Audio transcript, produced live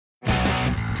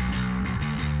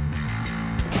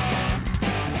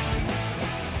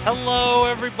Hello,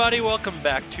 everybody. Welcome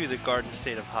back to the Garden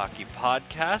State of Hockey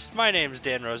podcast. My name's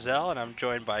Dan Roselle, and I'm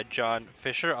joined by John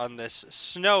Fisher on this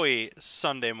snowy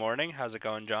Sunday morning. How's it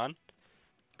going, John?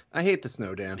 I hate the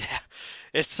snow, Dan. Yeah,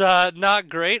 it's not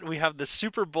great. We have the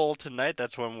Super Bowl tonight.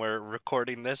 That's when we're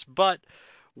recording this, but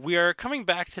we are coming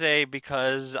back today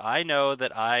because I know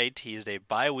that I teased a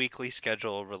bi-weekly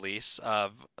schedule release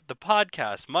of the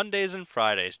podcast Mondays and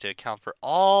Fridays to account for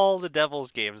all the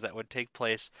Devils games that would take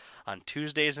place on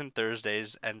Tuesdays and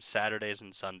Thursdays and Saturdays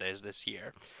and Sundays this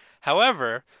year.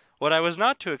 However, what I was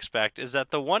not to expect is that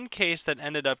the one case that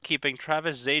ended up keeping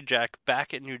Travis Zajac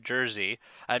back at New Jersey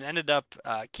and ended up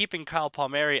keeping Kyle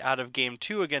Palmieri out of Game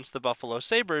 2 against the Buffalo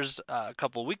Sabres a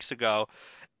couple weeks ago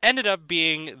ended up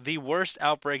being the worst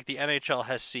outbreak the NHL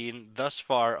has seen thus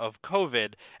far of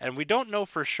COVID, and we don't know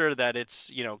for sure that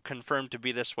it's, confirmed to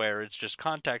be this way or it's just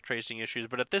contact tracing issues,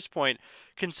 but at this point,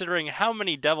 considering how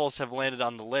many Devils have landed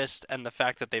on the list and the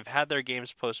fact that they've had their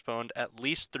games postponed at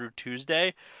least through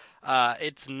Tuesday,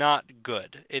 it's not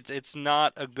good. It's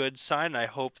not a good sign. I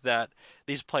hope that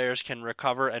these players can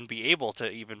recover and be able to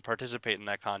even participate in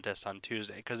that contest on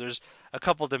Tuesday, because there's a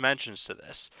couple dimensions to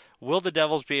this. Will the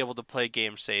Devils be able to play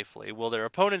games safely? Will their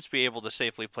opponents be able to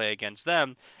safely play against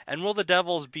them? And will the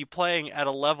Devils be playing at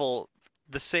a level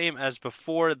the same as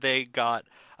before they got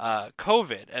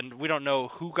COVID? And we don't know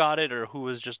who got it or who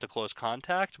was just a close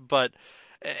contact, but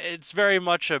it's very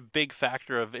much a big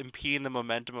factor of impeding the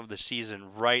momentum of the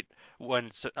season right when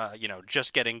it's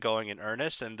just getting going in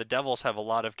earnest, and the Devils have a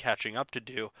lot of catching up to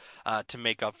do to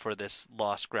make up for this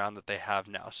lost ground that they have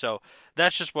now. So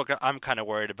that's just what I'm kind of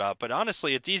worried about. But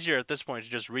honestly, it's easier at this point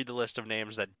to just read the list of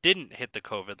names that didn't hit the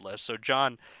COVID list. So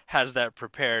John has that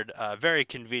prepared very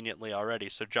conveniently already.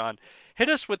 So John, hit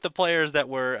us with the players that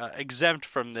were exempt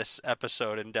from this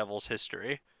episode in Devils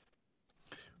history.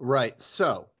 Right.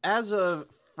 So, as of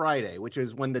Friday, which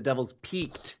is when the Devils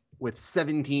peaked with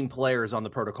 17 players on the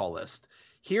protocol list,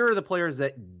 here are the players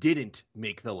that didn't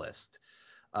make the list.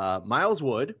 Miles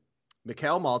Wood,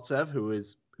 Mikhail Maltsev, who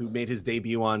made his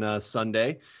debut on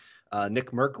Sunday, Nick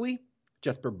Merkley,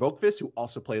 Jesper Boqvist, who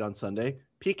also played on Sunday,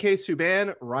 PK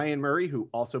Subban, Ryan Murray, who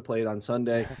also played on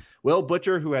Sunday, Will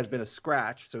Butcher, who has been a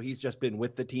scratch, so he's just been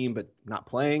with the team but not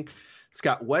playing,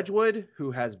 Scott Wedgwood,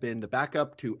 who has been the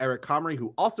backup to Eric Comrie,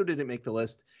 who also didn't make the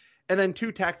list, and then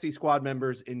two taxi squad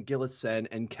members in Gillis Sen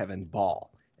and Kevin Ball.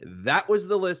 That was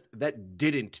the list that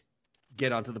didn't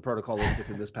get onto the protocol list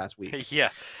within this past week. Yeah,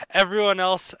 everyone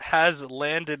else has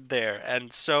landed there.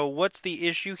 And so what's the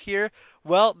issue here?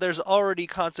 Well, there's already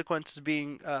consequences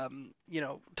being,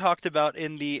 talked about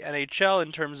in the NHL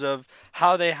in terms of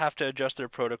how they have to adjust their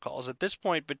protocols. At this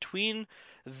point, between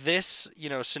this,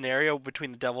 scenario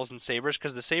between the Devils and Sabres,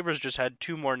 because the Sabres just had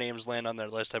two more names land on their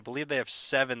list. I believe they have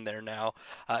seven there now,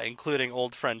 including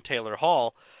old friend Taylor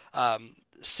Hall.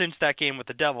 Since that game with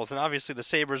the Devils. And obviously the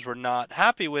Sabres were not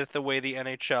happy with the way the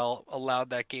NHL allowed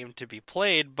that game to be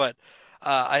played, but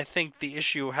I think the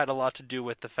issue had a lot to do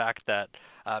with the fact that,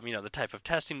 the type of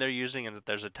testing they're using and that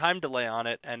there's a time delay on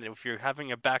it. And if you're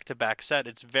having a back-to-back set,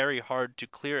 it's very hard to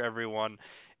clear everyone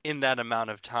in that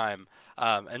amount of time.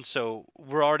 And so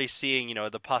we're already seeing,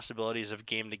 the possibilities of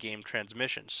game-to-game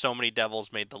transmission. So many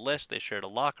Devils made the list. They shared a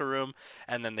locker room,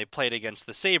 and then they played against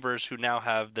the Sabres, who now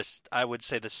have this, I would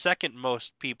say, the second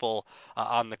most people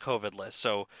on the COVID list.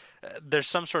 So there's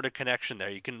some sort of connection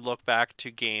there. You can look back to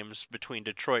games between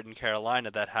Detroit and Carolina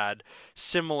that had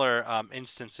similar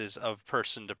instances of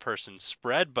person-to-person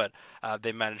spread, but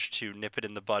they managed to nip it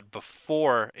in the bud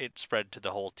before it spread to the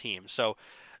whole team. So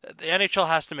the NHL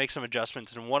has to make some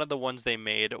adjustments, and one of the ones they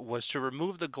made was to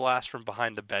remove the glass from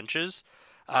behind the benches,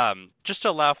 just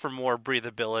to allow for more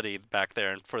breathability back there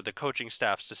and for the coaching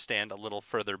staffs to stand a little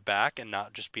further back and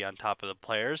not just be on top of the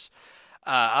players.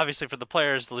 Obviously, for the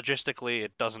players, logistically,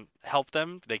 it doesn't help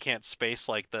them. They can't space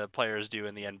like the players do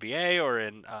in the NBA or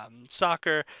in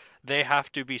soccer. They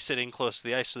have to be sitting close to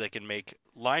the ice so they can make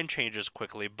line changes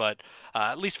quickly. But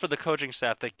at least for the coaching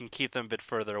staff, they can keep them a bit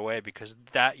further away because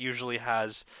that usually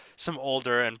has some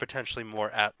older and potentially more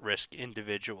at-risk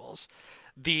individuals.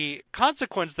 The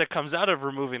consequence that comes out of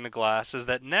removing the glass is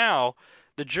that now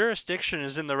the jurisdiction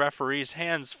is in the referee's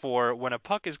hands for when a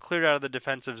puck is cleared out of the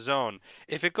defensive zone.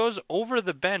 If it goes over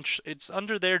the bench, it's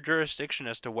under their jurisdiction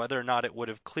as to whether or not it would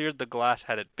have cleared the glass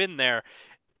had it been there,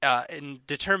 in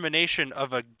determination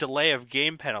of a delay of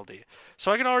game penalty.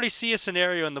 So I can already see a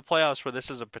scenario in the playoffs where this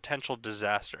is a potential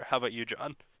disaster. How about you,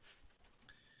 John?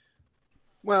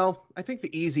 Well, I think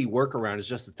the easy workaround is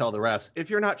just to tell the refs,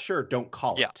 if you're not sure, don't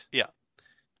call Yeah, it. yeah.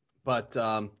 But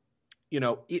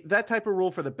that type of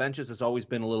rule for the benches has always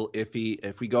been a little iffy.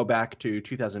 If we go back to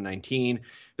 2019,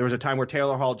 there was a time where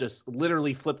Taylor Hall just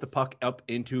literally flipped the puck up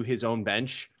into his own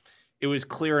bench. It was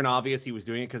clear and obvious he was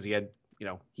doing it because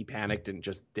he panicked and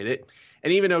just did it.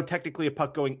 And even though technically a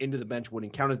puck going into the bench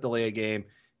wouldn't count as delay a game,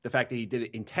 the fact that he did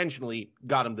it intentionally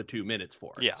got him the 2 minutes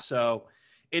for it. Yeah. So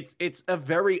it's a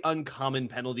very uncommon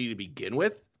penalty to begin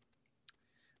with.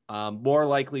 More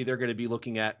likely, they're going to be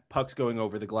looking at pucks going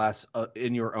over the glass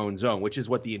in your own zone, which is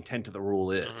what the intent of the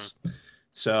rule is. Mm-hmm.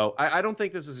 So I don't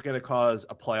think this is going to cause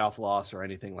a playoff loss or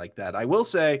anything like that. I will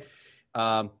say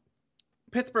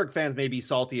Pittsburgh fans may be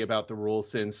salty about the rule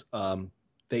since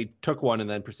they took one and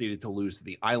then proceeded to lose to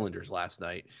the Islanders last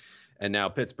night. And now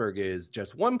Pittsburgh is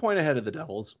just 1 point ahead of the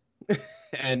Devils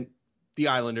and the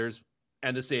Islanders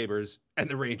and the Sabres and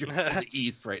the Rangers in the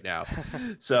East right now.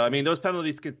 So, I mean, those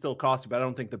penalties could still cost you, but I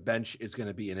don't think the bench is going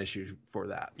to be an issue for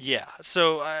that. Yeah.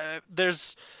 So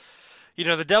there's,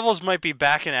 the Devils might be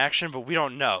back in action, but we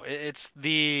don't know. It's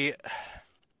the...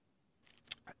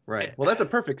 Right. Well, that's a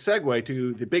perfect segue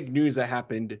to the big news that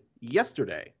happened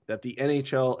yesterday, that the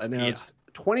NHL announced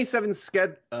 27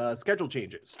 schedule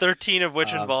changes. 13 of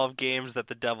which involve games that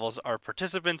the Devils are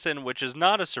participants in, which is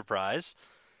not a surprise.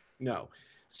 No.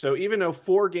 So even though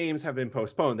 4 games have been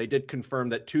postponed, they did confirm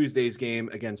that Tuesday's game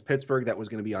against Pittsburgh that was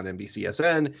going to be on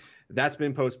NBCSN, that's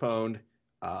been postponed.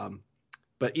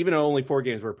 But even though only 4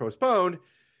 games were postponed,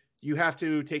 you have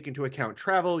to take into account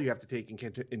travel, you have to take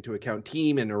into account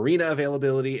team and arena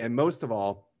availability, and most of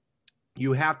all,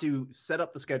 you have to set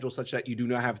up the schedule such that you do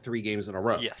not have 3 games in a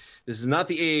row. Yes. This is not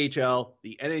the AHL.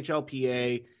 The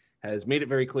NHLPA has made it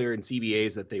very clear in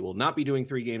CBAs that they will not be doing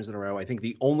 3 games in a row. I think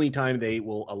the only time they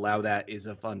will allow that is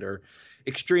if under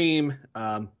extreme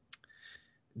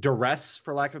duress,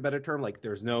 for lack of a better term, like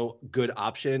there's no good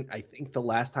option. I think the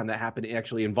last time that happened it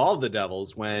actually involved the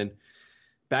Devils when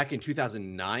back in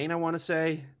 2009, I want to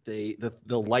say, the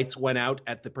lights went out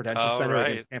at the Prudential Center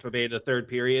against Tampa Bay in the third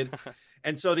period.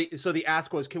 And so the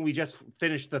ask was, can we just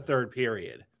finish the third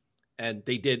period? And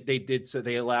they did. So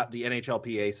they allowed, the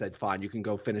NHLPA said, fine, you can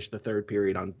go finish the third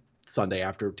period on Sunday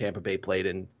after Tampa Bay played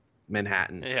in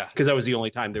Manhattan. Yeah. Because that was the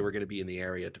only time they were going to be in the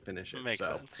area to finish it. Makes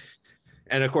sense.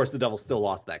 And of course, the Devils still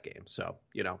lost that game. So,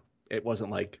 it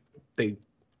wasn't like they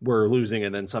were losing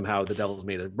and then somehow the Devils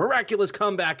made a miraculous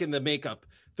comeback in the makeup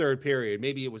third period.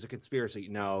 Maybe it was a conspiracy.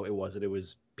 No, it wasn't. It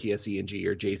was PSE&G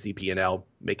or JCP&L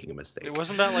making a mistake.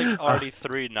 Wasn't that like already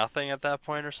 3-0 at that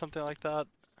point or something like that?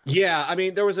 Yeah, I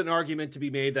mean, there was an argument to be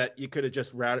made that you could have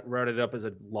just routed it up as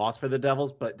a loss for the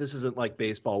Devils, but this isn't like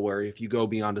baseball where if you go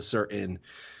beyond a certain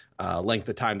length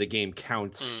of time, the game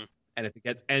counts. And if it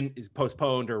gets is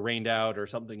postponed or rained out or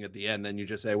something at the end, then you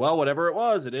just say, well, whatever it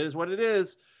was, it is what it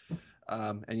is.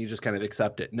 And you just kind of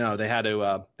accept it. No, they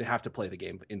have to play the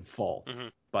game in full. Mm-hmm.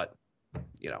 But,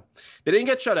 they didn't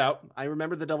get shut out. I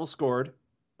remember the Devils scored,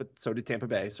 but so did Tampa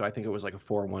Bay. So I think it was like a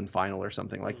 4-1 final or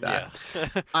something like that. Yeah.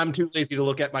 I'm too lazy to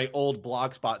look at my old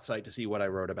Blogspot site to see what I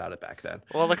wrote about it back then.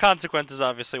 Well, the consequences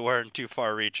obviously weren't too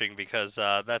far reaching because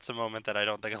that's a moment that I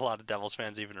don't think a lot of Devils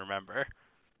fans even remember.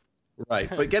 Right.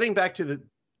 But getting back to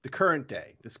the current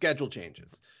day, the schedule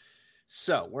changes.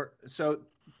 So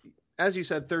as you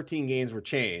said, 13 games were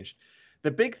changed.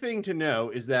 The big thing to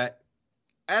know is that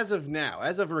as of now,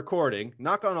 as of recording,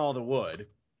 knock on all the wood,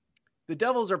 the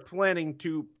Devils are planning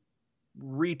to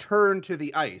return to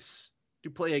the ice to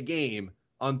play a game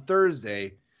on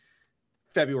Thursday,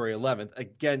 February 11th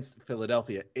against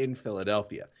Philadelphia in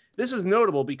Philadelphia. This is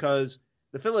notable because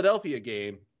the Philadelphia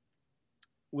game,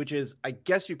 which is, I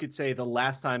guess you could say, the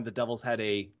last time the Devils had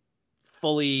a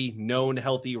fully known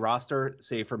healthy roster,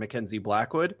 save for Mackenzie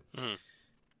Blackwood. Mm.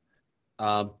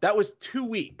 That was 2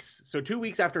 weeks. So 2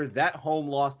 weeks after that home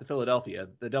loss to Philadelphia,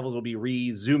 the Devils will be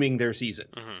resuming their season.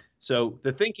 Mm-hmm. So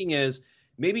the thinking is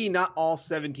maybe not all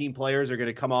 17 players are going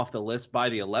to come off the list by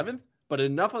the 11th, but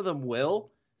enough of them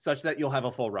will such that you'll have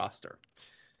a full roster.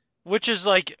 Which is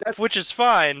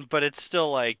fine, but it's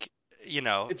still like,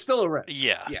 it's still a risk.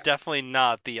 Yeah, definitely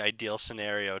not the ideal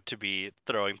scenario to be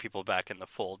throwing people back in the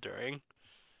fold during.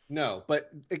 No, but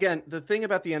again, the thing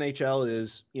about the NHL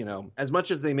is, as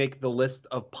much as they make the list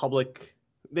of public,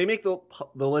 they make the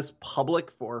list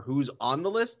public for who's on the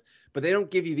list, but they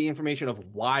don't give you the information of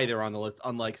why they're on the list,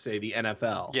 unlike, say, the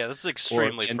NFL. Yeah, this is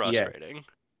extremely frustrating.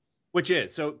 Which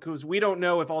is, because we don't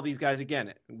know if all these guys,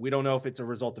 again, we don't know if it's a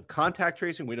result of contact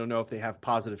tracing. We don't know if they have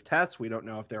positive tests. We don't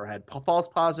know if they had false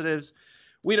positives.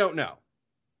 We don't know.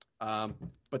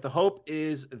 But the hope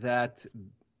is that,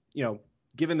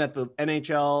 given that the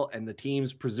NHL and the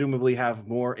teams presumably have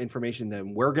more information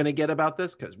than we're going to get about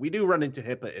this, because we do run into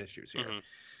HIPAA issues here. Mm-hmm.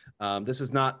 This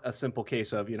is not a simple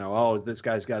case of, oh, this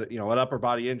guy's got, an upper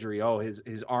body injury. Oh,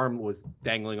 his arm was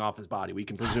dangling off his body. We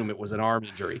can presume it was an arm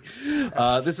injury.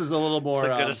 This is a little more.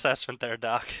 It's a good assessment there,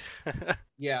 Doc.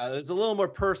 Yeah, it's a little more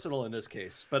personal in this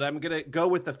case. But I'm going to go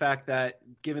with the fact that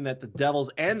given that the Devils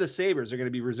and the Sabres are going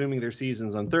to be resuming their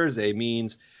seasons on Thursday,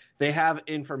 means they have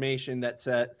information that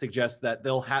suggests that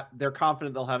they're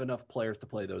confident they'll have enough players to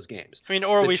play those games. I mean,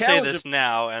 or we say this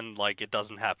now and like it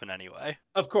doesn't happen anyway.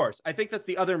 Of course. I think that's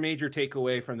the other major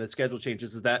takeaway from the schedule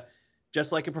changes is that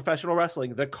just like in professional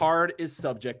wrestling, the card is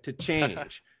subject to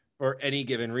change for any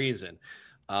given reason.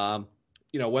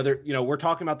 Whether, we're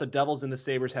talking about the Devils and the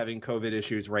Sabres having COVID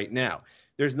issues right now.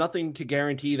 There's nothing to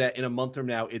guarantee that in a month from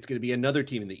now, it's going to be another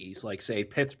team in the East, like, say,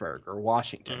 Pittsburgh or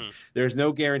Washington. Mm-hmm. There's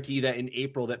no guarantee that in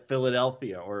April that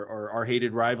Philadelphia or our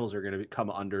hated rivals are going to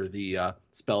come under the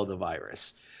spell of the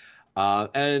virus.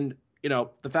 And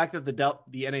the fact that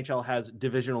the NHL has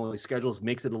divisional schedules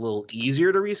makes it a little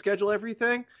easier to reschedule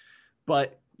everything.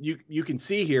 But you can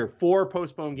see here 4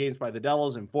 postponed games by the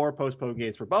Devils and 4 postponed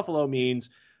games for Buffalo means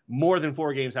more than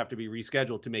 4 games have to be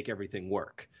rescheduled to make everything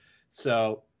work.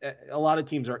 So a lot of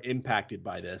teams are impacted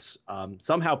by this.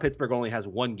 Somehow Pittsburgh only has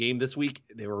 1 game this week.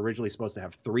 They were originally supposed to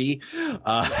have 3.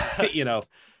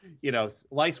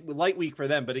 Light week for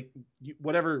them. But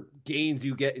whatever gains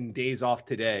you get in days off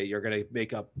today, you're going to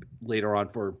make up later on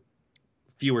for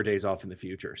fewer days off in the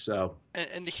future. So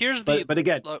and here's but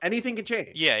again, anything can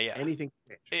change. Yeah, anything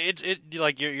can change. It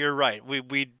like you're right.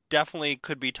 We definitely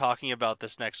could be talking about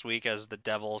this next week as the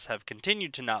Devils have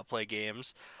continued to not play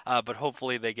games, but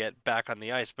hopefully they get back on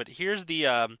the ice. But here's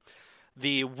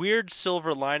the weird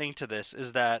silver lining to this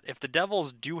is that if the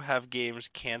Devils do have games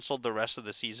canceled the rest of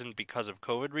the season because of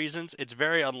COVID reasons, it's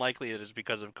very unlikely it is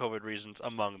because of COVID reasons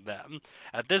among them.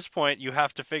 At this point, you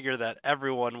have to figure that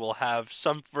everyone will have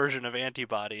some version of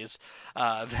antibodies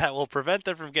that will prevent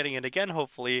them from getting it again,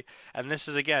 hopefully. And this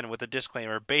is, again, with a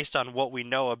disclaimer, based on what we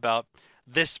know about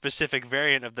this specific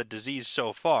variant of the disease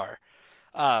so far.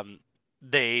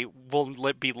 They will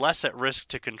be less at risk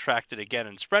to contract it again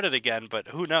and spread it again, but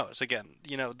who knows? Again,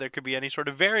 there could be any sort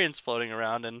of variants floating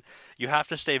around, and you have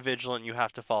to stay vigilant. You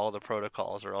have to follow the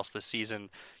protocols, or else the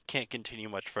season can't continue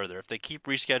much further. If they keep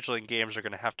rescheduling games, they're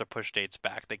going to have to push dates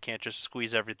back. They can't just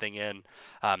squeeze everything in,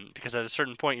 because at a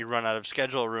certain point you run out of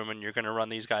schedule room, and you're going to run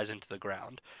these guys into the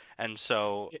ground. And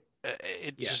so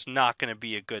it's just not going to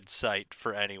be a good sight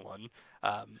for anyone.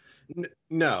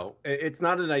 No, it's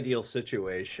not an ideal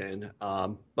situation.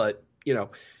 But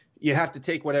you have to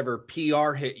take whatever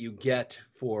PR hit you get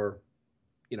for,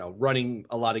 running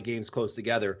a lot of games close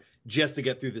together just to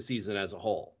get through the season as a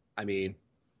whole. I mean,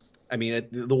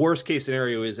 the worst case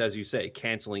scenario is, as you say,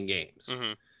 canceling games.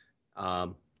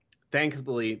 Mm-hmm.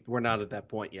 Thankfully, we're not at that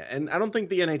point yet. And I don't think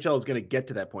the NHL is going to get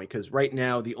to that point because right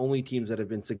now the only teams that have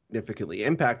been significantly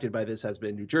impacted by this has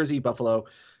been New Jersey, Buffalo,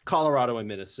 Colorado, and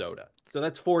Minnesota. So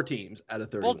that's 4 teams out of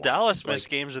 31. Well, Dallas missed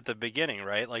games at the beginning,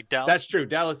 right? Like Dallas. That's true.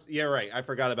 Dallas. Yeah, right. I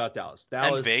forgot about Dallas.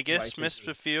 And Vegas missed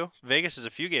a few. Vegas is a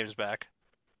few games back.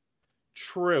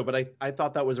 True, but I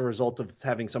thought that was a result of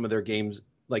having some of their games,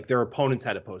 like their opponents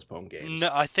had to postpone games. No,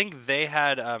 I think they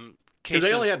had because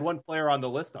they only had 1 player on the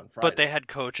list on Friday. But they had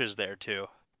coaches there too.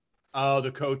 Oh,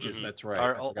 the coaches. Mm-hmm. That's right.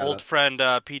 Our old friend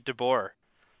Pete DeBoer.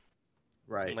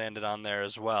 Right. Landed on there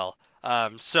as well.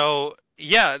 So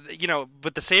yeah,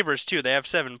 but the Sabres too. They have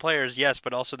 7 players, yes,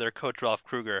 but also their coach Ralph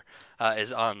Kruger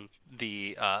is on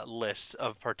the list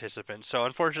of participants. So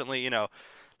unfortunately,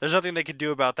 there's nothing they could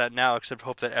do about that now except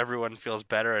hope that everyone feels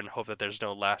better and hope that there's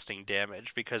no lasting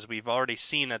damage because we've already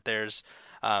seen that there's,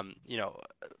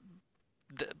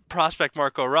 the prospect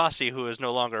Marco Rossi, who is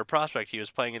no longer a prospect. He was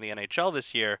playing in the NHL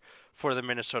this year for the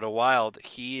Minnesota Wild.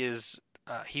 He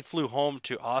flew home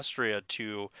to Austria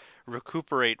to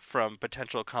recuperate from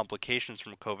potential complications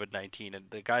from COVID-19, and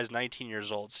the guy's 19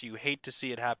 years old, so you hate to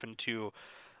see it happen to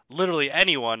literally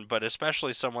anyone, but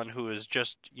especially someone who is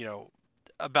just,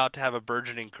 about to have a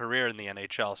burgeoning career in the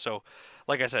NHL. So,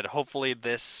 like I said, hopefully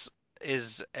this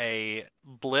is a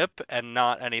blip and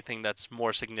not anything that's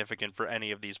more significant for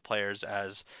any of these players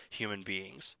as human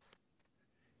beings.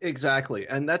 Exactly.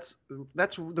 And that's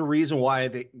the reason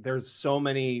why there's so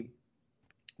many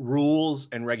rules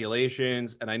and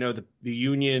regulations. And I know the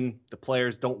union, the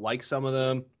players don't like some of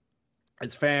them.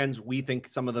 As fans, we think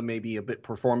some of them may be a bit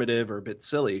performative or a bit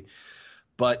silly.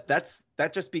 But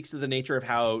that just speaks to the nature of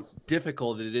how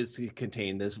difficult it is to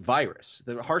contain this virus.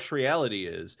 The harsh reality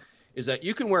is that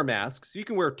you can wear masks, you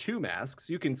can wear 2 masks,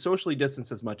 you can socially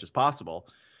distance as much as possible,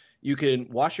 you can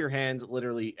wash your hands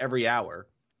literally every hour,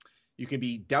 you can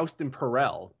be doused in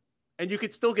Perel, and you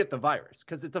could still get the virus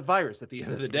because it's a virus at the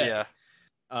end of the day.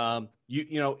 Yeah.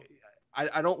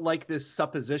 I don't like this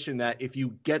supposition that if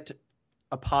you get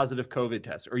a positive COVID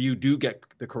test or you do get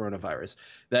the coronavirus,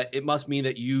 that it must mean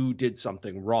that you did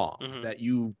something wrong, Mm-hmm. that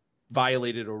you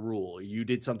violated a rule, you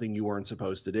did something you weren't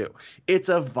supposed to do. It's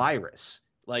a virus.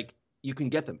 Like, you can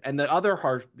get them. And the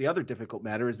other difficult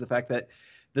matter is the fact that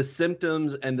the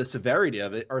symptoms and the severity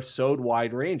of it are so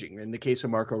wide ranging. In the case of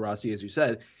Marco Rossi, as you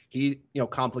said,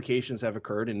 complications have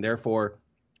occurred, and therefore,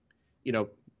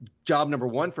 job number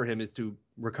one for him is to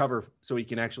recover so he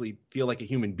can actually feel like a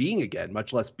human being again,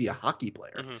 much less be a hockey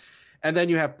player. Mm-hmm. And then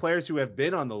you have players who have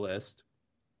been on the list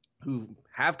who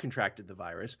have contracted the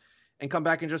virus and come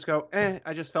back and just go,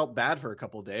 I just felt bad for a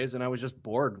couple of days and I was just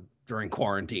bored during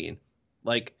quarantine.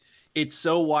 Like, it's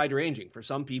so wide ranging. For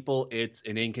some people, it's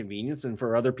an inconvenience. And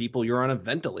for other people, you're on a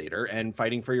ventilator and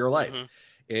fighting for your life.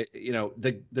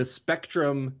 Mm-hmm. The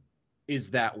spectrum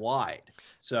is that wide.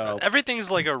 So everything's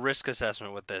like a risk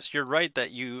assessment with this. You're right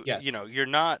that yes.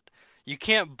 You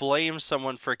can't blame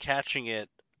someone for catching it.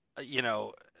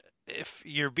 If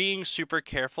you're being super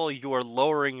careful, you are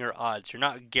lowering your odds. You're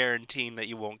not guaranteeing that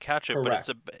you won't catch it,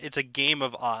 Correct. but it's a game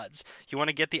of odds. You want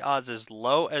to get the odds as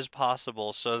low as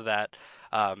possible so that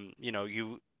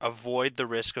you avoid the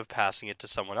risk of passing it to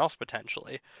someone else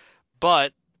potentially.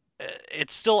 But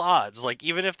it's still odds. Like,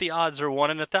 even if the odds are 1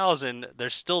 in 1,000,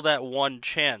 there's still that one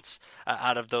chance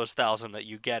out of those 1,000 that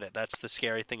you get it. That's the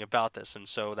scary thing about this, and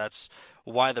so that's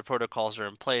why the protocols are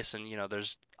in place. And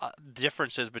there's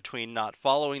differences between not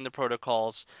following the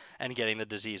protocols and getting the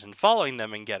disease, and following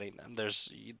them and getting them.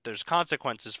 There's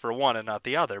consequences for one and not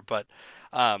the other, but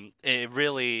it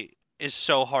really is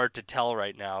so hard to tell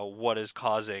right now what is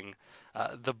causing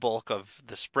the bulk of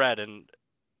the spread. And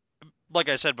like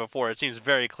I said before, it seems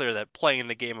very clear that playing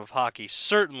the game of hockey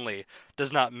certainly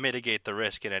does not mitigate the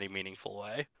risk in any meaningful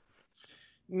way.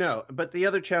 No, but the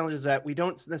other challenge is that we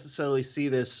don't necessarily see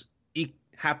this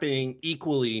happening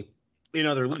equally in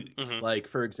other leagues. Mm-hmm. Like,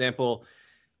 for example,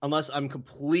 unless I'm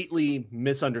completely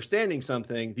misunderstanding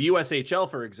something, the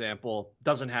USHL, for example,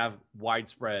 doesn't have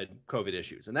widespread COVID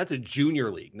issues. And that's a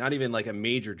junior league, not even like a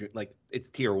major, like it's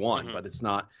tier one, Mm-hmm. but it's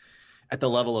not at the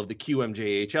level of the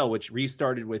QMJHL, which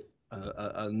restarted with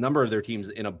a number of their teams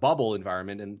in a bubble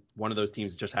environment, and one of those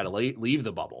teams just had to leave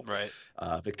the bubble. Right.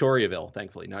 Victoriaville,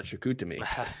 thankfully, not Chicoutimi.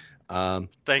 The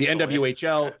Thankfully.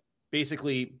 NWHL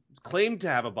basically claimed to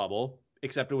have a bubble,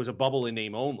 except it was a bubble in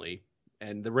name only.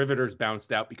 And the Riveters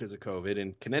bounced out because of COVID,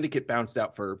 and Connecticut bounced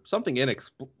out for something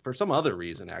for some other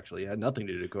reason. Actually, it had nothing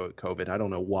to do with COVID. I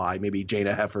don't know why. Maybe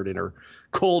Jana Hefford in her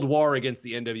Cold War against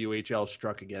the NWHL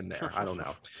struck again there. I don't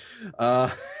know.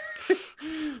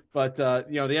 But the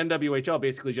NWHL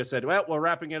basically just said, well, we're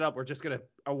wrapping it up. We're just going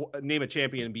to name a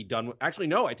champion and be done. Actually,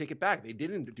 no, I take it back. They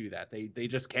didn't do that. They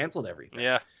just canceled everything.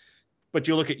 Yeah. But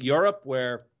you look at Europe,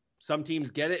 where some teams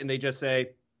get it and they just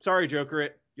say, sorry, Joker,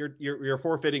 you're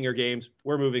forfeiting your games.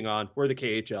 We're moving on. We're the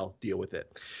KHL. Deal with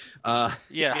it.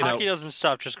 Hockey doesn't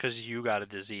stop just because you got a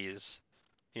disease.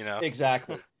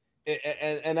 Exactly.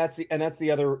 And that's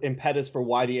the other impetus for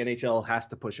why the NHL has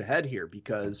to push ahead here,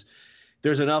 because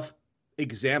there's enough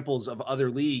examples of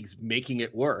other leagues making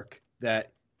it work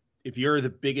that if you're the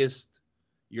biggest,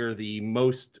 you're the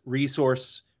most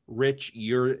resource rich,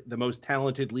 you're the most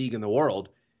talented league in the world,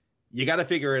 you got to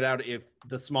figure it out if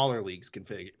the smaller leagues can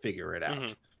figure it out.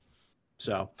 Mm-hmm.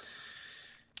 So,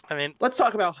 I mean, let's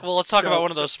talk about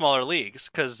one of those smaller leagues,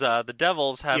 because the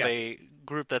Devils have Yes. a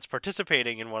group that's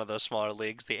participating in one of those smaller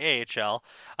leagues, the AHL,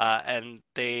 and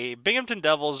the Binghamton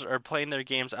Devils are playing their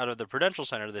games out of the Prudential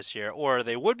Center this year, or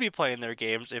they would be playing their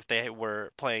games if they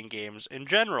were playing games in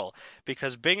general,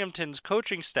 because Binghamton's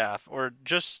coaching staff, or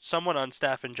just someone on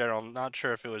staff in general, I'm not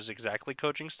sure if it was exactly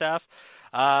coaching staff,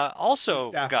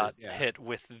 also got hit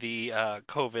with the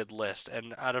COVID list,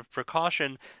 and out of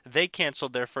precaution, they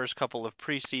canceled their first couple of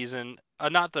preseason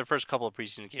not their first couple of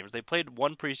preseason games. They played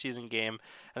one preseason game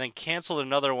and then canceled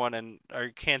another one, and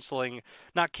are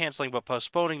not canceling, but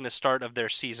postponing the start of their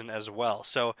season as well.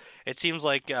 So it seems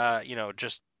like,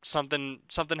 just something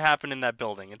happened in that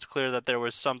building. It's clear that there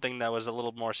was something that was a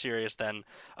little more serious than,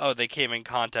 they came in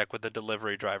contact with the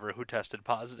delivery driver who tested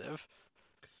positive.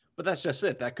 But that's just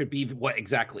it. That could be what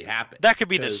exactly happened. That could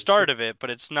be the start of it, but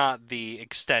it's not the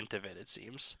extent of it, it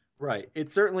seems. Right.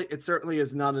 It certainly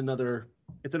is not another,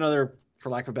 it's another, for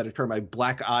lack of a better term, a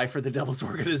black eye for the Devils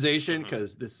organization,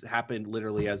 because this happened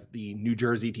literally as the New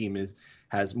Jersey team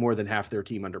has more than half their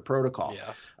team under protocol.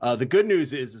 Yeah. The good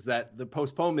news is that the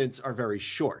postponements are very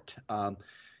short.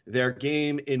 Their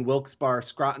game in Wilkes-Barre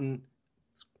Scranton,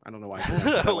 I don't know why I pronounced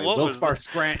it that way. Wilkes-Barre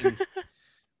Scranton.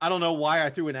 I don't know why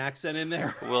I threw an accent in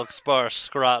there. Wilkes-Barre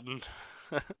Scranton.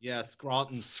 Yeah,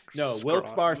 Scranton. No,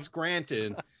 Wilkes-Barre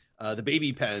Scranton, the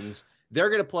Baby Pens. They're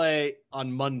going to play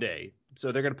on Monday,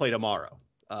 so they're going to play tomorrow,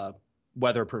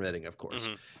 weather permitting, of course.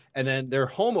 Mm-hmm. And then their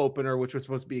home opener, which was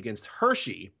supposed to be against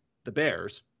Hershey, the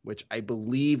Bears, which I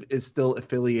believe is still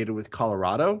affiliated with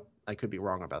Colorado. I could be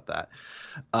wrong about that.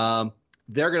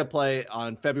 They're going to play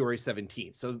on February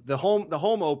 17th. So the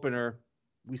home opener,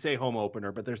 we say home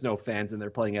opener, but there's no fans, and they're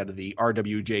playing out of the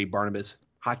RWJ Barnabas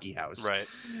Hockey House. Right.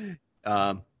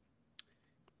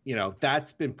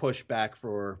 That's been pushed back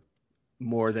for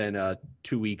more than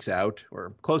 2 weeks out,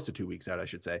 or close to 2 weeks out, I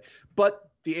should say. But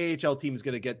the AHL team is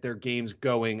going to get their games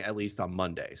going at least on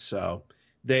Monday. So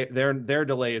their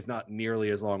delay is not nearly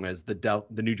as long as the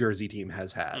New Jersey team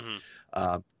has had.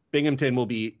 Mm-hmm. Binghamton will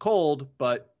be cold,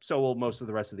 but so will most of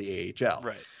the rest of the AHL.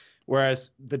 Right.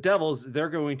 Whereas the Devils, they're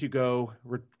going to go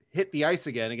hit the ice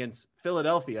again against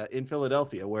Philadelphia,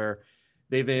 where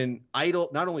they've been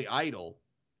not only idle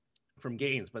from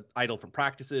games, but idle from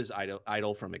practices,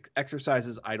 idle from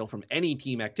exercises, idle from any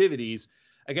team activities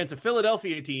against a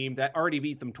Philadelphia team that already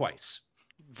beat them twice.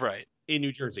 Right. In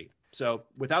New Jersey. So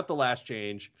without the last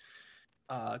change,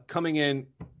 coming in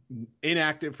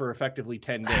inactive for effectively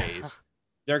 10 days,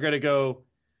 they're going to go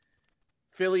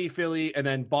Philly, and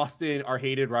then Boston, our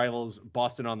hated rivals,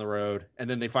 Boston on the road. And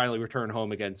then they finally return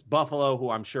home against Buffalo,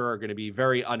 who I'm sure are going to be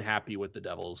very unhappy with the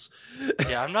Devils.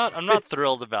 Yeah, I'm not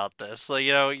thrilled about this. Like,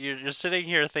 you're sitting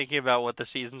here thinking about what the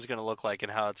season's going to look like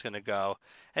and how it's going to go.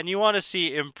 And you want to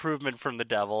see improvement from the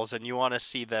Devils, and you want to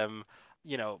see them,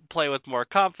 play with more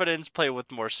confidence, play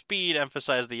with more speed,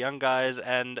 emphasize the young guys.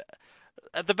 And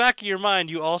at the back of your mind,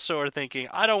 you also are thinking,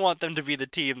 I don't want them to be the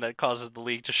team that causes the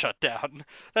league to shut down.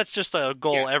 That's just a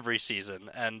goal every season.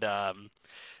 And,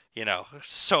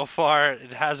 so far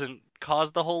it hasn't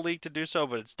caused the whole league to do so,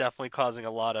 but it's definitely causing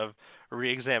a lot of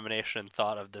re-examination and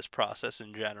thought of this process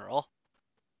in general.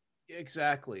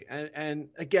 Exactly. And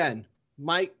again,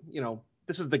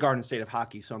 this is the Garden State of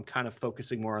hockey, so I'm kind of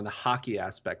focusing more on the hockey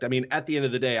aspect. I mean, at the end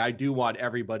of the day, I do want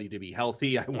everybody to be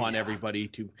healthy. I want everybody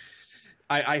to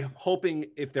I'm hoping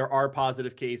if there are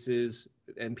positive cases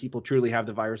and people truly have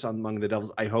the virus among the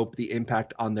Devils, I hope the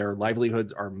impact on their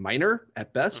livelihoods are minor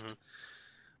at best.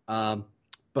 Mm-hmm.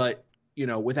 But,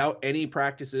 without any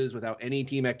practices, without any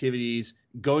team activities,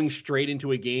 going straight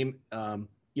into a game,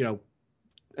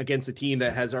 against a team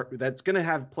that's going to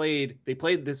have played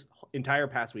this entire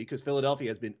past week, because Philadelphia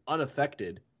has been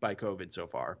unaffected by COVID so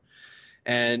far.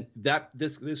 And that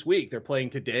this week they're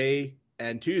playing today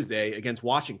and Tuesday against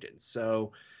Washington.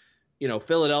 So,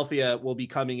 Philadelphia will be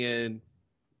coming in,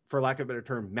 for lack of a better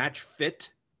term, match fit.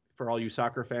 For all you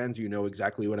soccer fans, you know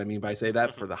exactly what I mean by say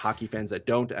that. For the hockey fans that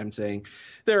don't, I'm saying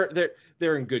they're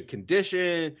in good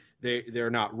condition.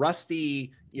 They're not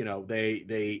rusty.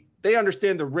 They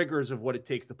understand the rigors of what it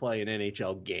takes to play an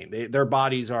NHL game. Their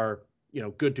bodies are,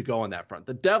 good to go on that front.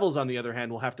 The Devils, on the other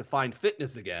hand, will have to find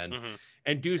fitness again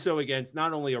and do so against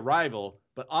not only a rival,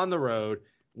 but on the road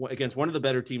against one of the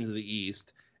better teams of the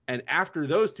East. And after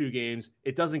those two games,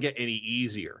 it doesn't get any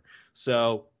easier.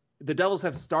 So the Devils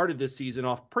have started this season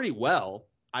off pretty well.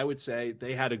 I would say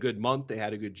they had a good month. They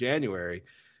had a good January.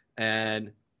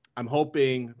 And I'm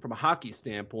hoping from a hockey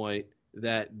standpoint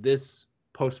that these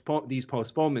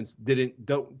postponements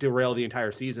don't derail the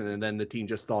entire season, and then the team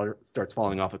just starts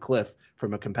falling off a cliff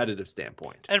from a competitive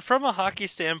standpoint. And from a hockey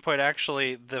standpoint,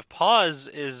 actually, the pause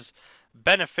is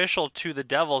beneficial to the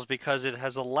Devils because it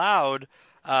has allowed,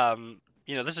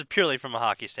 this is purely from a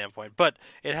hockey standpoint, but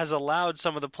it has allowed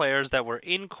some of the players that were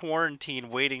in quarantine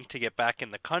waiting to get back in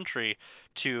the country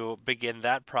to begin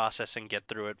that process and get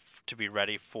through it to be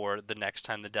ready for the next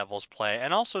time the Devils play.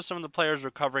 And also some of the players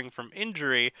recovering from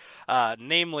injury,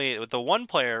 namely the one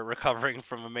player recovering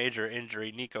from a major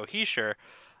injury, Nico Hischier.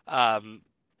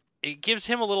 It gives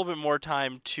him a little bit more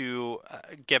time to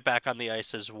get back on the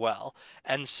ice as well.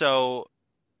 And so,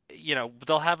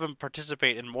 they'll have him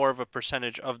participate in more of a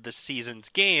percentage of the season's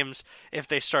games if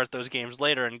they start those games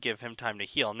later and give him time to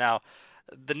heal. Now,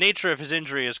 the nature of his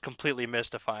injury is completely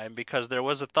mystifying because there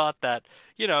was a thought that,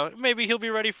 maybe he'll be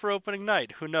ready for opening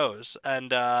night. Who knows? And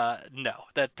no,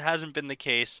 that hasn't been the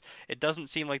case. It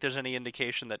doesn't seem like there's any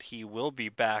indication that he will be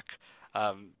back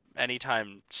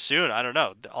anytime soon. I don't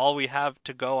know. All we have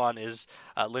to go on is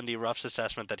Lindy Ruff's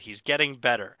assessment that he's getting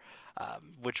better,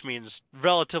 which means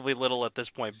relatively little at this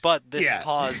point. But this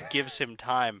pause gives him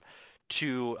time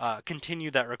to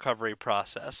continue that recovery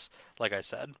process, like I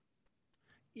said.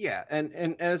 Yeah,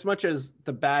 and as much as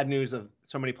the bad news of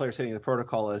so many players hitting the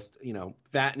protocol list,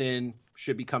 Vatanen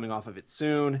should be coming off of it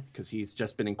soon because he's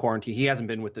just been in quarantine. He hasn't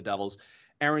been with the Devils.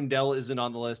 Aaron Dell isn't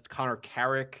on the list. Connor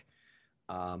Carrick.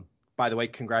 By the way,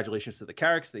 congratulations to the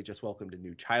Carricks. They just welcomed a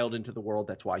new child into the world.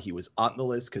 That's why he was on the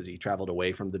list, because he traveled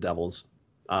away from the Devils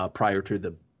prior to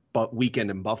the weekend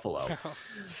in Buffalo.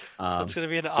 That's going to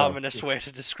be an ominous way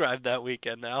to describe that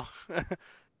weekend now.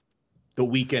 The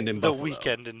weekend in Buffalo. The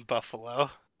weekend in Buffalo.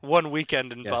 One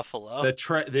weekend in Buffalo.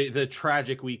 The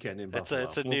tragic weekend in Buffalo.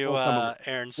 It's a new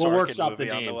Aaron Sorkin movie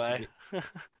on the way.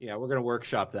 Yeah, we're gonna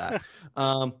workshop that.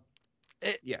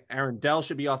 Aaron Dell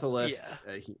should be off the list.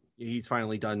 Yeah. He's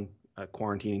finally done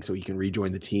quarantining, so he can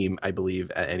rejoin the team, I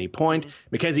believe, at any point. Mm-hmm.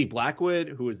 Mackenzie Blackwood,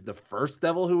 who is the first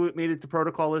Devil who made it to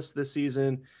protocol list this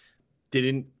season,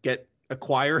 didn't get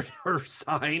acquired or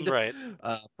signed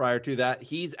prior to that.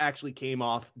 He's actually came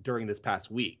off during this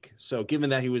past week. So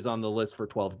given that he was on the list for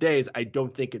 12 days, I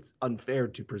don't think it's unfair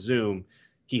to presume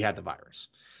he had the virus.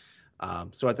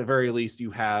 So at the very least,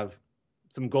 you have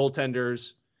some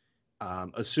goaltenders.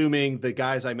 Assuming the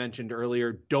guys I mentioned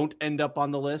earlier don't end up on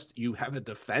the list, you have a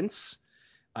defense,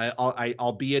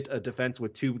 albeit a defense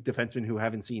with two defensemen who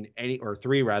haven't seen any, or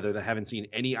three rather, that haven't seen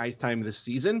any ice time this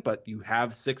season, but you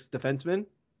have 6 defensemen.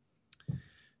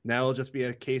 Now it'll just be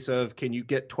a case of, can you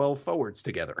get 12 forwards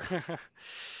together?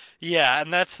 Yeah,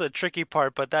 and that's the tricky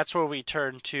part, but that's where we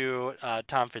turn to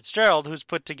Tom Fitzgerald, who's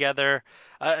put together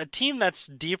a team that's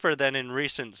deeper than in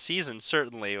recent seasons,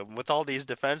 certainly. With all these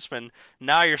defensemen,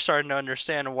 now you're starting to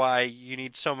understand why you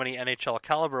need so many NHL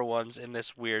caliber ones in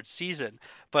this weird season.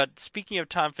 But speaking of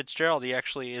Tom Fitzgerald, he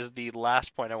actually is the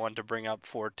last point I wanted to bring up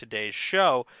for today's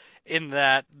show, in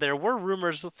that there were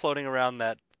rumors floating around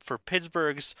that for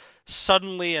Pittsburgh's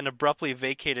suddenly and abruptly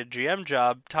vacated GM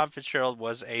job, Tom Fitzgerald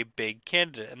was a big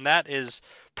candidate. And that is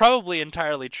probably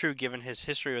entirely true given his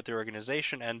history with the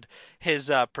organization and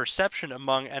his perception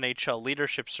among NHL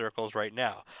leadership circles right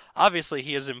now. Obviously,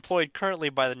 he is employed currently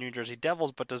by the New Jersey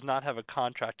Devils, but does not have a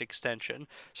contract extension.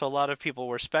 So a lot of people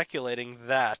were speculating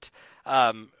that,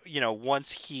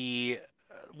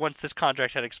 once this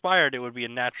contract had expired, it would be a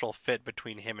natural fit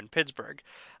between him and Pittsburgh.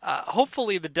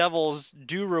 Hopefully the Devils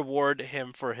do reward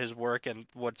him for his work and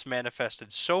what's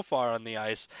manifested so far on the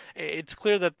ice. It's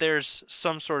clear that there's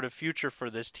some sort of future for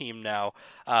this team now,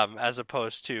 as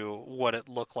opposed to what it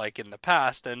looked like in the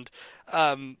past. And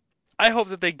I hope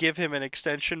that they give him an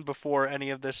extension before any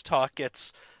of this talk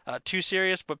gets too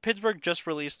serious, but Pittsburgh just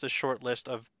released a short list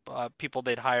of people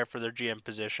they'd hire for their GM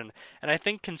position, and I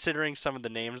think considering some of the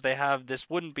names they have, this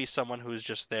wouldn't be someone who's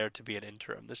just there to be an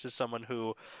interim. This is someone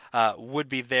who would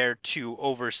be there to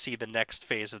oversee the next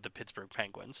phase of the Pittsburgh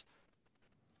Penguins.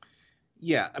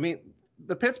 Yeah, I mean,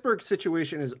 the Pittsburgh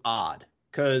situation is odd,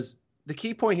 because the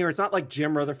key point here, it's not like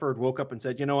Jim Rutherford woke up and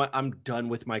said, you know what, I'm done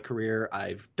with my career.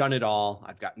 I've done it all.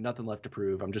 I've got nothing left to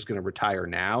prove. I'm just going to retire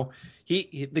now.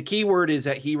 The key word is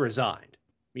that he resigned,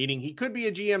 meaning he could be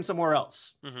a GM somewhere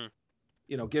else.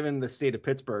 Mm-hmm. Given the state of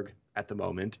Pittsburgh at the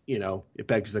moment, it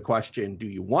begs the question, do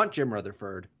you want Jim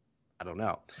Rutherford? I don't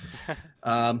know.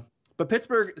 But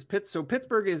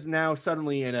Pittsburgh is now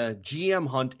suddenly in a GM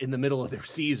hunt in the middle of their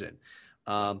season.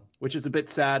 Which is a bit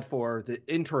sad for the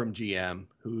interim GM,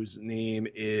 whose name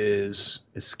is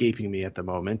escaping me at the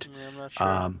moment. Yeah, I'm not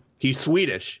sure. He's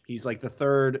Swedish. He's like the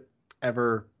third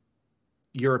ever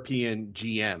European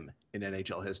GM in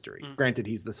NHL history. Granted,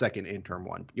 he's the second interim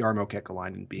one, Jarmo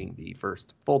Kekalainen being the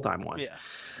first full-time one.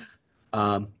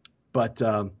 Yeah. But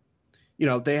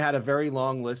they had a very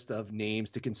long list of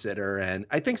names to consider, and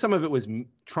I think some of it was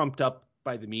trumped up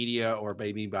by the media or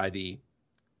maybe by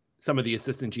some of the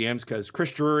assistant GMs, because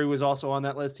Chris Drury was also on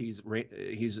that list.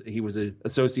 He was an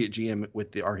associate GM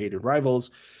with our hated rivals.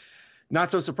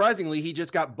 Not so surprisingly, he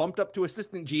just got bumped up to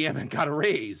assistant GM and got a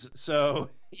raise.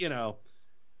 So,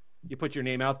 you put your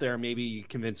name out there, maybe you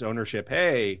convince ownership,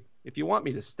 hey, if you want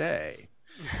me to stay,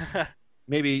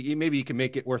 maybe you can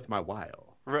make it worth my while.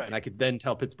 Right. And I could then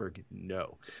tell Pittsburgh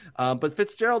no. But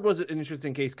Fitzgerald was an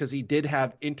interesting case because he did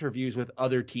have interviews with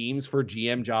other teams for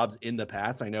GM jobs in the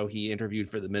past. I know he interviewed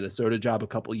for the Minnesota job a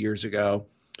couple years ago.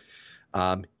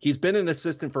 He's been an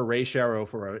assistant for Ray Shero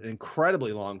for an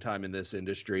incredibly long time in this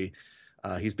industry.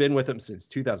 He's been with him since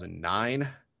 2009.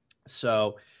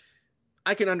 So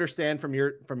I can understand from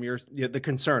your the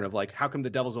concern of like, how come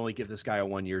the Devils only give this guy a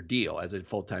 1-year deal as a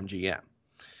full-time GM?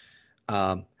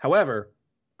 However,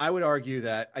 I would argue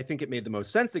that I think it made the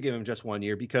most sense to give him just 1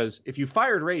 year, because if you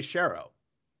fired Ray Shero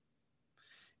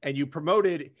and you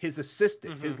promoted his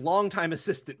assistant, his longtime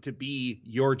assistant, to be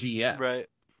your GM, right?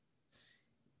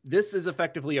 This is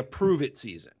effectively a prove it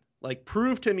season. Like,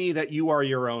 prove to me that you are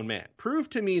your own man. Prove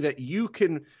to me that you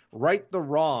can right the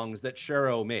wrongs that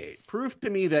Shero made. Prove to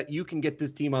me that you can get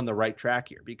this team on the right track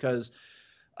here, because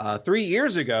 3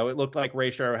 years ago, it looked like Ray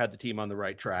Shero had the team on the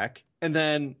right track. And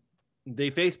then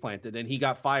they face planted and he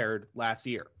got fired last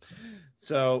year.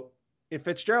 So if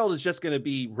Fitzgerald is just going to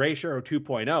be Ray Shero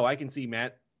 2.0, I can see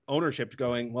Matt ownership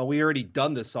going, well, we already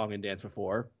done this song and dance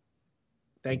before.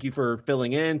 Thank you for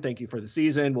filling in. Thank you for the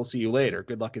season. We'll see you later.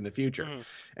 Good luck in the future. Mm-hmm.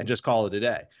 And just call it a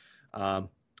day.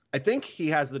 I think he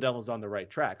has the Devils on the right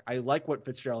track. I like what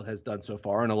Fitzgerald has done so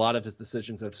far, and a lot of his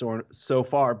decisions have so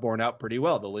far borne out pretty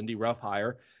well. The Lindy Ruff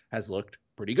hire has looked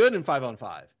pretty good in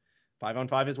 5-on-5.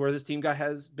 5-on-5 is where this team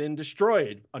has been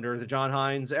destroyed under the John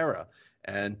Hines era,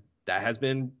 and that has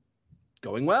been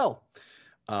going well.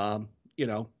 The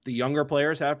younger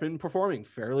players have been performing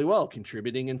fairly well,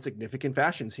 contributing in significant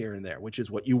fashions here and there, which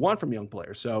is what you want from young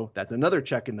players. So that's another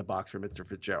check in the box for Mr.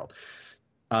 Fitzgerald.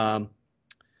 I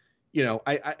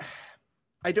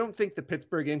don't think the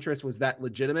Pittsburgh interest was that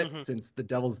legitimate since the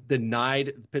Devils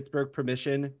denied Pittsburgh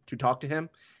permission to talk to him.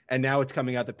 And now it's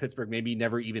coming out that Pittsburgh maybe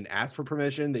never even asked for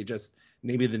permission.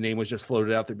 Maybe the name was just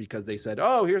floated out there because they said,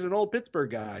 oh, here's an old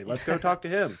Pittsburgh guy. Let's go talk to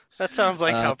him. That sounds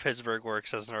like how Pittsburgh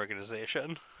works as an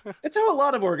organization. It's how a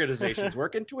lot of organizations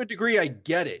work. And to a degree, I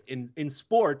get it. In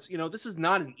sports, this is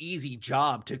not an easy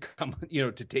job to come,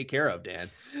 to take care of, Dan.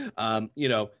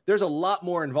 There's a lot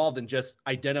more involved than just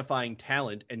identifying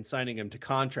talent and signing them to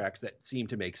contracts that seem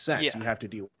to make sense. Yeah. You have to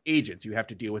deal with agents. You have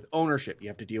to deal with ownership. You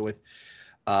have to deal with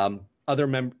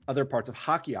other parts of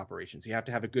hockey operations. You have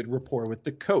to have a good rapport with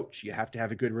the coach. You have to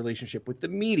have a good relationship with the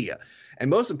media. And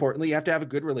most importantly, you have to have a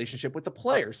good relationship with the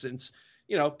players since,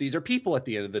 these are people at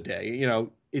the end of the day.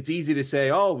 It's easy to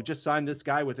say, oh, just sign this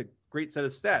guy with a great set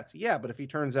of stats. Yeah, but if he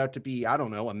turns out to be, I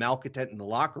don't know, a malcontent in the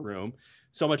locker room,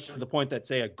 so much to the point that,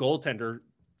 say, a goaltender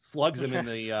slugs him in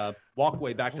the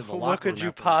walkway back to the locker room. What could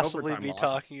you possibly be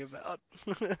talking about?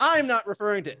 I'm not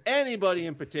referring to anybody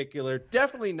in particular,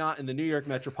 definitely not in the New York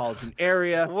metropolitan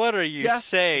area. What are you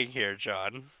saying here,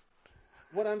 John?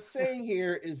 What I'm saying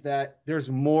here is that there's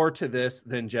more to this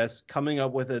than just coming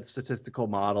up with a statistical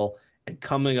model and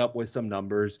coming up with some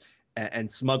numbers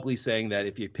and smugly saying that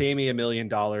if you pay me $1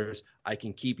 million, I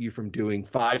can keep you from doing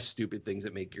 5 stupid things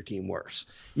that make your team worse.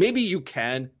 Maybe you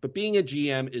can, but being a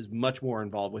GM is much more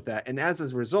involved with that. And as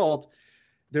a result,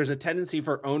 there's a tendency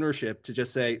for ownership to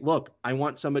just say, look, I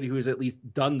want somebody who's at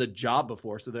least done the job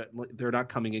before so that they're not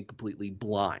coming in completely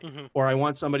blind. Mm-hmm. Or I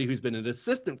want somebody who's been an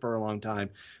assistant for a long time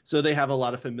so they have a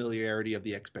lot of familiarity of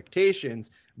the expectations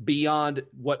beyond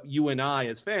what you and I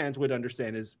as fans would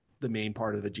understand is the main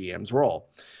part of the GM's role.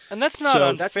 And that's not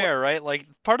unfair, right? Like,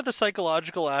 part of the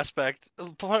psychological aspect,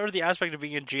 part of the aspect of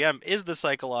being a GM is the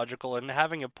psychological and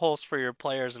having a pulse for your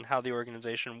players and how the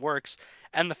organization works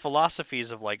and the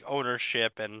philosophies of, like,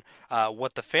 ownership and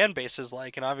what the fan base is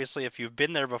like. And obviously, if you've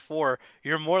been there before,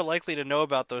 you're more likely to know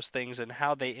about those things and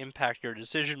how they impact your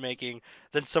decision-making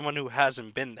than someone who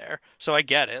hasn't been there. So I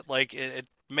get it. Like, it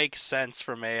makes sense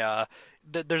from a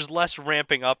there's less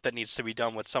ramping up that needs to be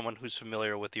done with someone who's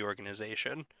familiar with the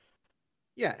organization.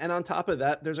 Yeah, and on top of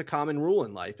that, there's a common rule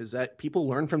in life is that people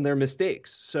learn from their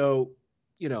mistakes. So,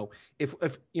 if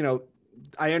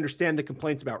I understand the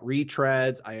complaints about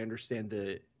retreads, I understand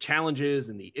the challenges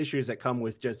and the issues that come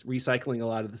with just recycling a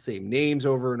lot of the same names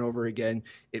over and over again.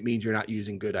 It means you're not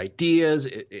using good ideas.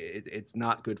 It's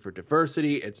not good for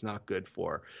diversity. It's not good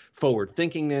for forward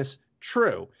thinkingness.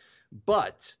 True.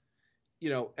 But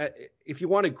if you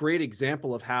want a great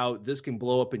example of how this can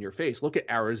blow up in your face, look at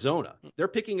Arizona. They're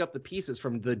picking up the pieces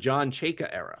from the John Chayka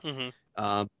era.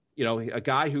 Mm-hmm. A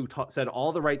guy who said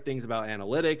all the right things about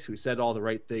analytics, who said all the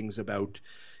right things about,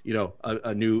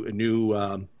 a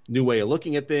new way of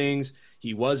looking at things.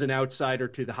 He was an outsider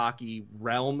to the hockey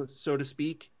realm, so to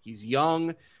speak. He's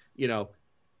young.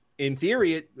 In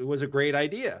theory, it was a great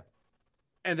idea.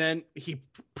 And then he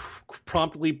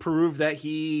promptly proved that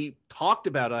he talked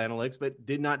about analytics, but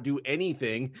did not do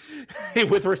anything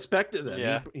with respect to them.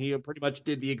 Yeah. He pretty much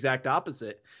did the exact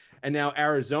opposite. And now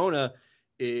Arizona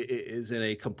is in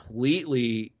a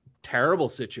completely terrible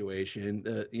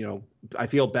situation. I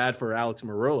feel bad for Alex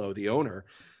Meruelo, the owner,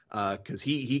 because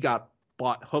he got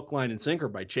bought hook, line, and sinker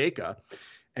by Chayka.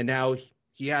 And now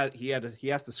he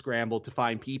has to scramble to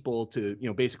find people to,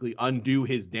 basically undo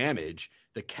his damage.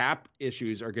 The cap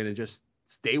issues are going to just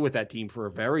stay with that team for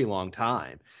a very long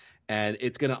time. And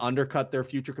it's going to undercut their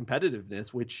future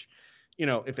competitiveness, which,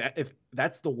 if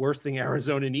that's the worst thing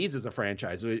Arizona needs as a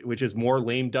franchise, which is more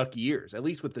lame duck years. At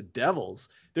least with the Devils,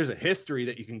 there's a history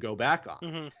that you can go back on.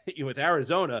 Mm-hmm. With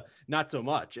Arizona, not so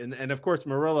much. And of course,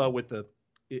 Meruelo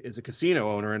is a casino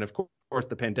owner, and of course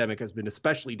the pandemic has been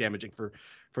especially damaging for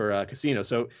casinos.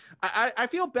 So I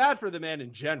feel bad for the man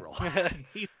in general.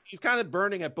 He's kind of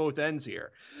burning at both ends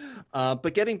here.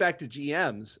 But getting back to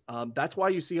GMs, that's why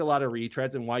you see a lot of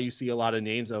retreads and why you see a lot of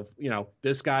names of,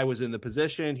 this guy was in the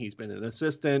position, he's been an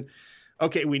assistant.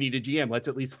 okay, we need a GM. Let's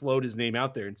at least float his name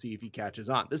out there and see if he catches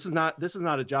on. This is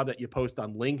not a job that you post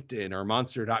on LinkedIn or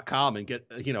Monster.com and get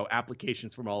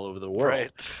applications from all over the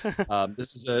Right. world.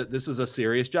 This is a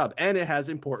serious job, and it has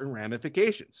important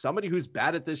ramifications. Somebody who's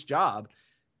bad at this job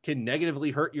can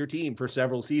negatively hurt your team for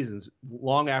several seasons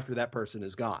long after that person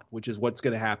is gone, which is what's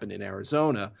going to happen in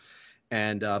Arizona.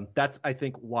 And that's, I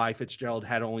think, why Fitzgerald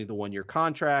had only the 1-year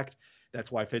contract.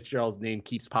 That's why Fitzgerald's name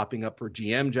keeps popping up for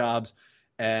GM jobs.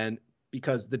 And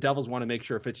because the Devils want to make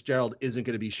sure Fitzgerald isn't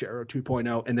going to be Shero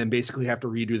 2.0 and then basically have to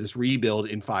redo this rebuild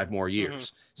in 5 more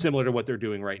years, similar to what they're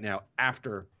doing right now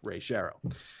after Ray Shero.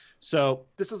 So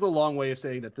this is a long way of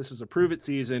saying that this is a prove-it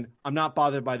season. I'm not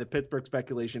bothered by the Pittsburgh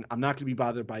speculation. I'm not going to be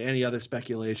bothered by any other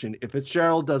speculation. If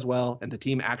Fitzgerald does well and the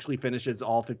team actually finishes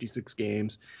all 56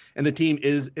 games and the team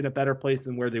is in a better place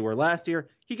than where they were last year,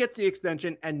 he gets the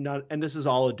extension, and this is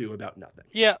all ado about nothing.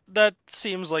 Yeah, that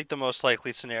seems like the most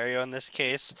likely scenario in this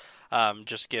case,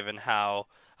 just given how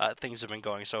things have been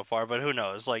going so far. But who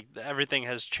knows? Like, everything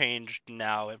has changed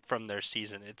now from their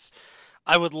season.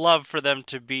 I would love for them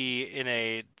to be in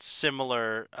a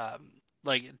similar,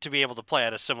 to be able to play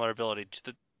at a similar ability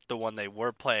to the one they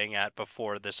were playing at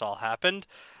before this all happened.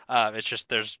 It's just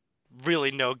there's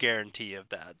really no guarantee of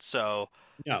that. So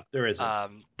no, there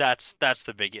isn't. That's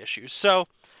the big issue. So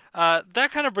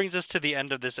that kind of brings us to the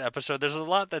end of this episode. There's a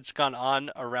lot that's gone on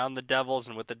around the Devils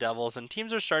and with the Devils, and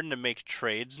teams are starting to make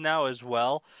trades now as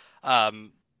well.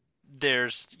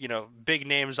 There's, big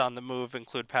names on the move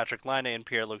include Patrick Laine and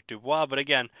Pierre-Luc Dubois, but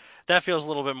again, that feels a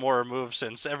little bit more removed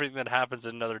since everything that happens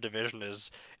in another division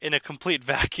is in a complete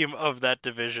vacuum of that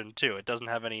division too. It doesn't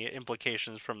have any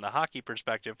implications from the hockey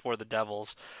perspective for the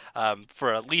Devils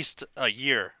for at least a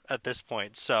year at this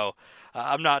point. So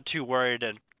I'm not too worried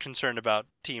and concerned about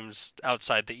teams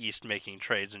outside the East making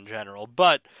trades in general,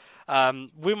 but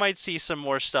we might see some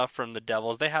more stuff from the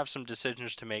Devils. They have some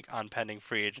decisions to make on pending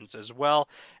free agents as well.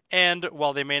 And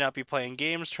while they may not be playing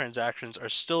games, transactions are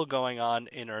still going on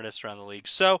in earnest around the league.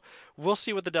 So we'll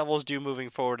see what the Devils do moving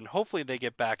forward, and hopefully they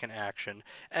get back in action.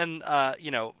 And,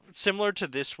 similar to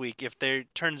this week, if there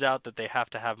turns out that they have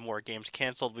to have more games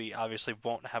canceled, we obviously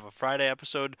won't have a Friday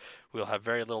episode. We'll have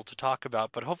very little to talk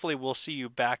about, but hopefully we'll see you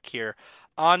back here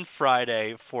on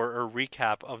Friday for a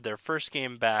recap of their first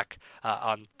game back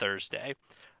on Thursday.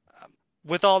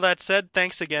 With all that said,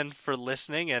 thanks again for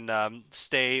listening, and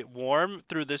stay warm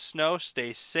through the snow,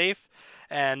 stay safe,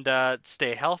 and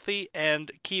stay healthy,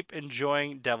 and keep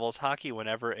enjoying Devils hockey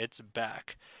whenever it's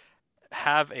back.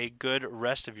 Have a good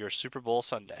rest of your Super Bowl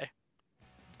Sunday.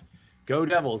 Go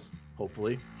Devils,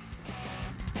 hopefully.